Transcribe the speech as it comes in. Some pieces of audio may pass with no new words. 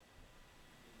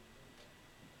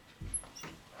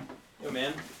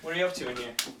Welcome, man. What are you up to in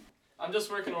here? I'm just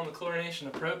working on the chlorination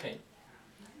of propane.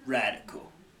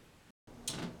 Radical.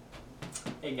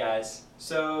 Hey guys,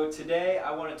 so today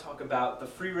I want to talk about the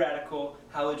free radical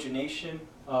halogenation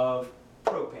of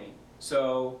propane.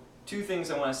 So two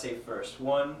things I want to say first.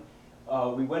 One,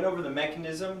 we went over the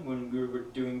mechanism when we were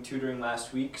doing tutoring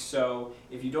last week, so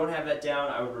if you don't have that down,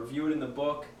 I would review it in the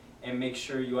book and make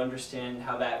sure you understand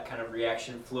how that kind of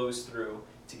reaction flows through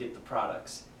to get the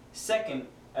products. Second,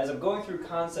 as I'm going through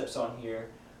concepts on here,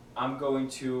 I'm going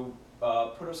to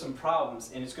put up some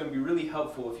problems, and it's going to be really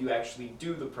helpful if you actually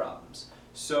do the problems.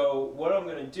 So what I'm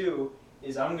going to do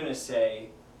is I'm going to say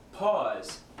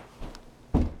pause,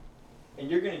 and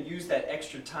you're going to use that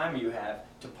extra time you have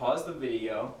to pause the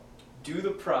video, do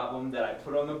the problem that I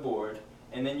put on the board,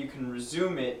 and then you can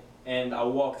resume it and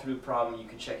I'll walk through the problem and you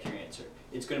can check your answer.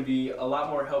 It's going to be a lot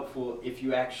more helpful if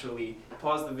you actually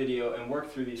pause the video and work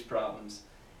through these problems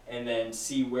and then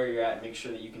see where you're at and make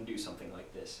sure that you can do something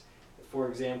like this. For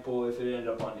example, if it ended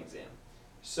up on exam.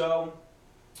 So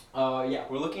yeah,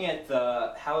 we're looking at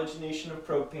the halogenation of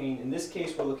propane. In this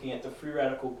case, we're looking at the free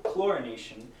radical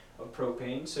chlorination of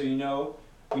propane. So you know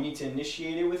we need to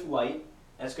initiate it with light.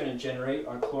 That's going to generate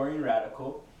our chlorine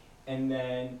radical, and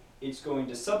then it's going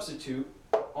to substitute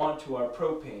onto our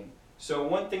propane. So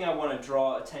one thing I want to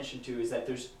draw attention to is that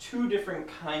there's two different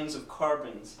kinds of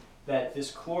carbons that this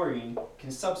chlorine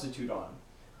can substitute on.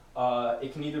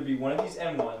 It can either be one of these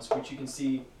N1s, which you can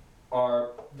see are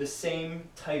the same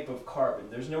type of carbon.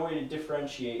 There's no way to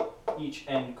differentiate each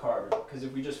N carbon, because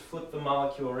if we just flip the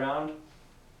molecule around,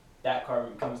 that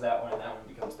carbon becomes that one and that one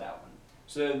becomes that one.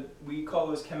 So we call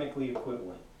those chemically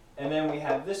equivalent. And then we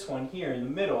have this one here in the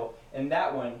middle, and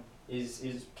that one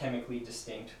is chemically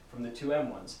distinct from the two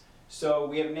M1s. So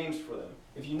we have names for them.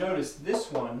 If you notice,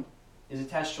 this one is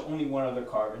attached to only one other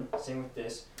carbon, same with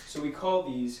this. So we call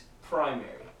these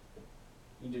primary.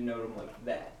 You denote them like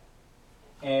that.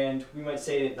 And we might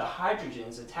say that the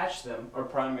hydrogens attached to them are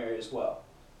primary as well.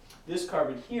 This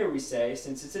carbon here, we say,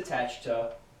 since it's attached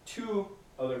to two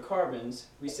other carbons,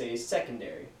 we say is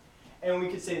secondary. And we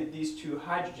could say that these two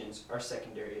hydrogens are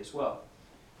secondary as well.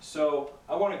 So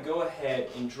I want to go ahead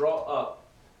and draw up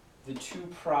the two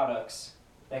products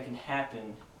that can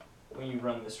happen when you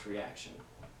run this reaction.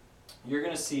 You're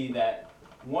going to see that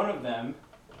one of them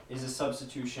is a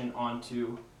substitution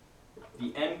onto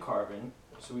the N carbon.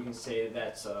 So we can say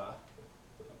that's a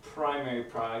primary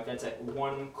product. That's at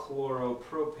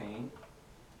 1-chloropropane.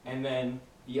 And then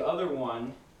the other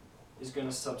one is going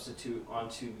to substitute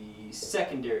onto the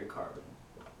secondary carbon.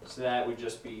 So that would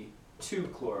just be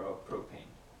 2-chloropropane.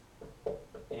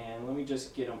 And let me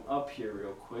just get them up here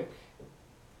real quick.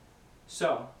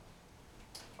 So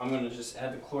I'm going to just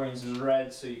add the chlorines in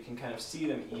red so you can kind of see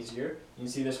them easier. You can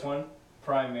see this one,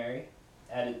 primary,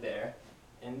 added there.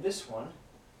 And this one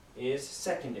is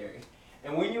secondary.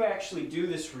 And when you actually do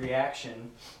this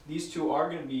reaction, these two are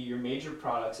going to be your major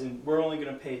products, and we're only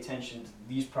going to pay attention to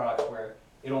these products where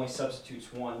it only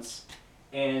substitutes once.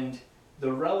 And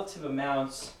the relative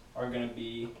amounts are going to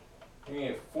be, you're going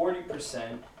to get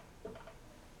 40%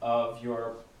 of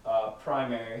your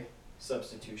primary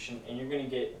substitution, and you're going to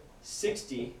get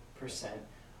 60%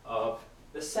 of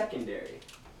the secondary.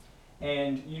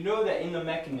 And you know that in the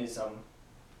mechanism,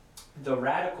 the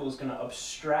radical is going to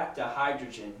abstract a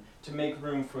hydrogen to make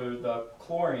room for the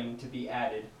chlorine to be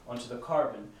added onto the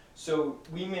carbon. So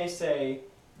we may say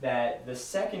that the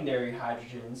secondary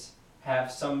hydrogens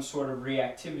have some sort of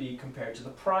reactivity compared to the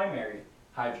primary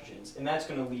hydrogens, and that's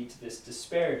going to lead to this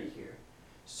disparity here.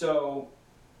 So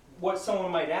what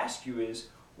someone might ask you is,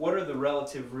 what are the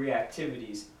relative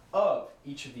reactivities of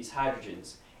each of these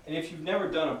hydrogens? And if you've never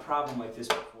done a problem like this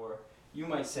before, you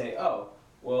might say, oh,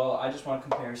 well, I just want to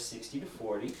compare 60 to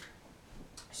 40.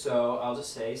 So I'll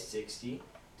just say 60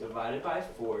 divided by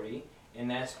 40, and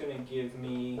that's going to give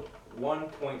me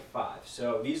 1.5.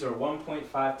 So these are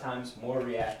 1.5 times more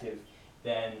reactive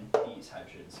than these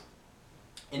hydrogens.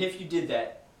 And if you did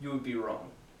that, you would be wrong.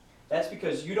 That's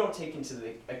because you don't take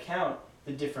into account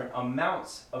the different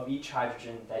amounts of each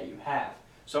hydrogen that you have.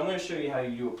 So I'm going to show you how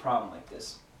you do a problem like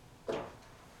this.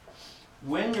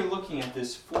 When you're looking at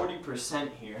this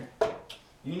 40% here,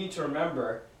 you need to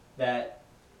remember that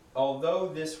although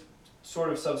this sort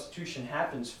of substitution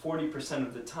happens 40%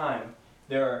 of the time,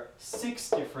 there are 6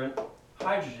 different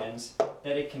hydrogens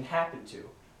that it can happen to.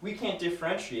 We can't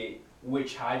differentiate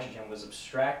which hydrogen was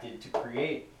abstracted to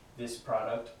create this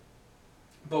product,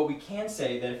 but we can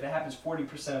say that if it happens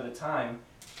 40% of the time,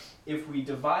 if we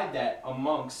divide that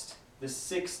amongst the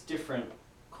 6 different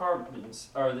carbons,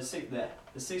 or the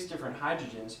six different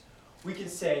hydrogens, we can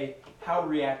say how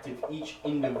reactive each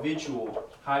individual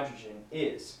hydrogen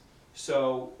is.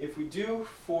 So if we do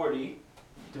 40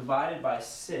 divided by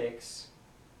 6,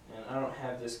 and I don't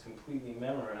have this completely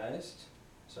memorized,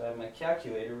 so I have my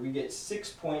calculator, we get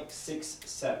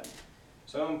 6.67.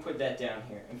 So I'm going to put that down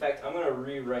here. In fact, I'm going to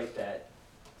rewrite that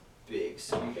big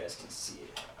so you guys can see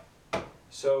it.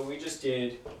 So we just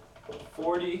did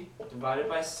 40 divided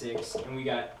by 6, and we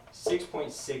got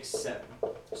 6.67.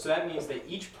 So that means that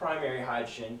each primary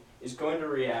hydrogen is going to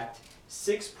react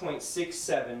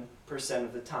 6.67%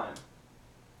 of the time.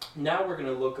 Now we're going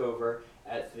to look over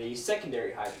at the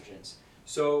secondary hydrogens.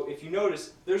 So if you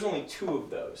notice, there's only 2 of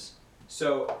those.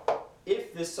 So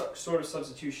if this sort of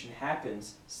substitution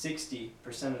happens 60%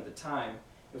 of the time,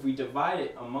 if we divide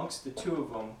it amongst the 2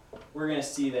 of them, we're going to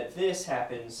see that this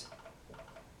happens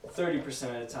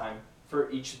 30% of the time for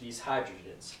each of these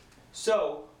hydrogens.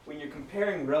 So when you're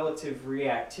comparing relative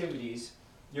reactivities,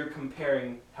 you're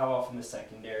comparing how often the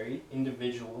secondary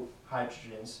individual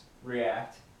hydrogens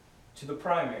react to the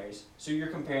primaries. So you're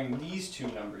comparing these 2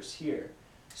 numbers here.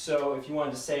 So if you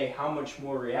wanted to say how much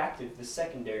more reactive the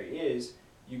secondary is,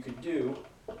 you could do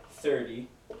 30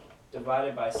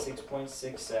 divided by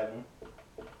 6.67,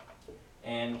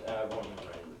 and I won't even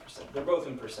write in the percent. They're both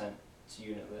in percent, it's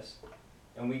unitless.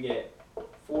 And we get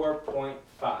 4.5.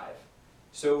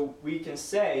 So we can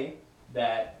say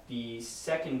that the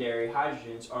secondary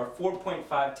hydrogens are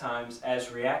 4.5 times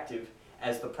as reactive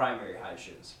as the primary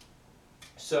hydrogens.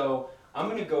 So I'm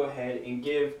going to go ahead and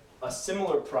give a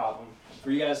similar problem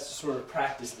for you guys to sort of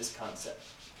practice this concept.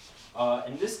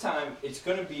 And this time it's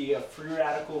going to be a free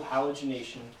radical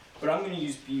halogenation, but I'm going to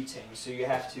use butane, so you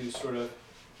have to sort of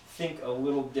think a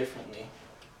little differently.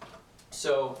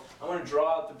 So I'm going to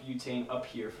draw out the butane up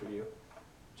here for you,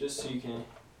 just so you can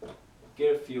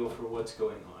get a feel for what's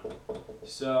going on.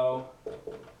 So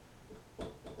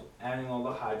adding all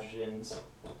the hydrogens,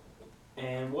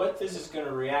 and what this is going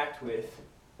to react with,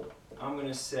 I'm going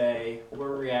to say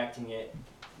we're reacting it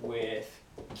with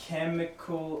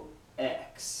chemical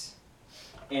X.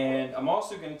 And I'm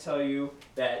also going to tell you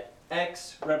that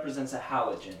X represents a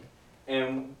halogen.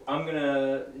 And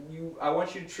I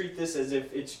want you to treat this as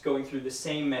if it's going through the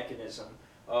same mechanism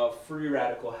of free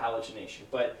radical halogenation.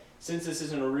 But since this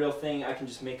isn't a real thing, I can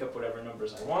just make up whatever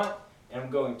numbers I want, and I'm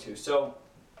going to. So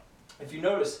if you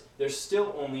notice, there's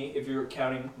still only, if you're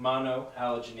counting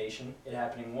monohalogenation, it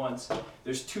happening once,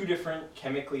 there's 2 different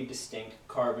chemically distinct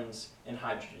carbons and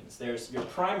hydrogens. There's your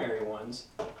primary ones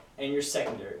and your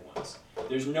secondary ones.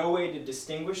 There's no way to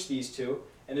distinguish these 2,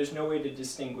 and there's no way to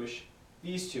distinguish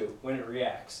these 2 when it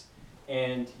reacts.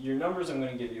 And your numbers I'm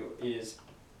going to give you is,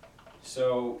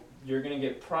 so you're going to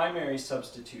get primary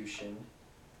substitution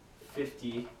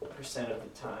 50% of the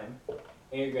time,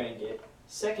 and you're going to get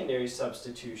secondary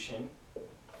substitution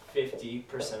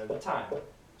 50% of the time.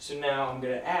 So now I'm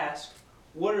going to ask,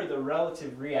 what are the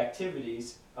relative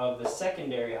reactivities of the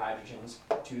secondary hydrogens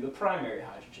to the primary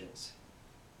hydrogens?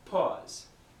 Pause.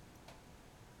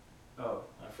 Oh,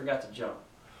 I forgot to jump.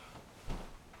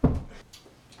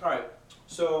 Alright,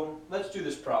 so let's do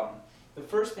this problem. The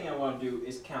first thing I want to do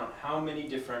is count how many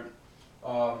different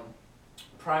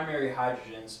primary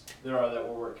hydrogens there are that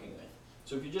we're working with.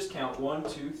 So if you just count 1,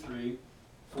 2, 3,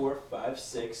 4, 5,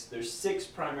 6, there's 6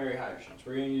 primary hydrogens.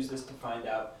 We're going to use this to find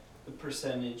out the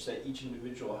percentage that each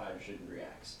individual hydrogen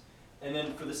reacts. And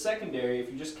then for the secondary,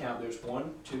 if you just count, there's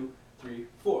 1, 2, 3,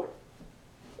 4.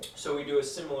 So we do a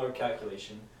similar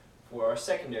calculation for our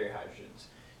secondary hydrogens.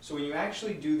 So when you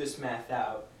actually do this math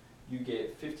out, you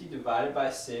get 50 divided by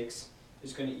 6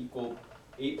 is going to equal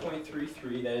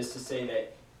 8.33. That is to say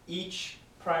that each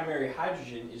primary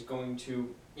hydrogen is going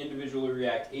to individually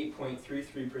react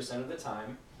 8.33% of the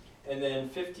time. And then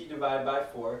 50 divided by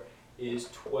 4 is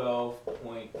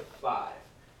 12.5.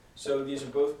 So these are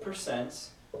both percents.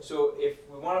 So if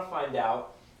we want to find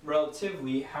out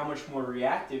relatively how much more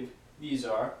reactive these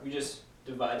are, we just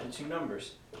divide the 2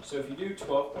 numbers. So if you do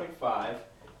 12.5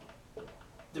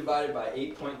 divided by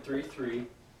 8.33,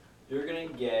 you're going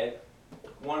to get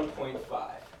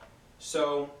 1.5.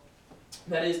 So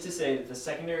that is to say that the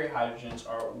secondary hydrogens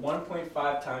are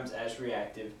 1.5 times as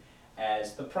reactive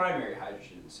as the primary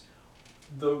hydrogens.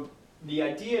 The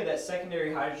idea that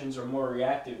secondary hydrogens are more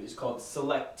reactive is called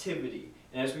selectivity.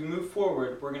 And as we move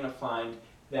forward, we're going to find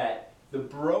that the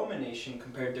bromination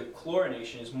compared to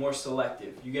chlorination is more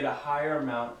selective. You get a higher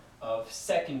amount of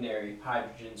secondary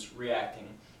hydrogens reacting.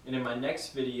 And in my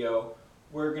next video,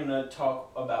 we're going to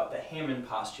talk about the Hammond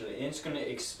postulate, and it's going to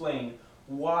explain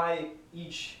why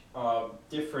each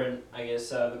different,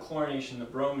 the chlorination and the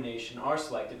bromination are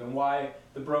selective, and why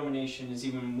the bromination is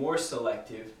even more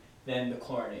selective than the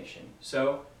chlorination.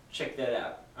 So check that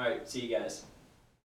out. Alright, see you guys.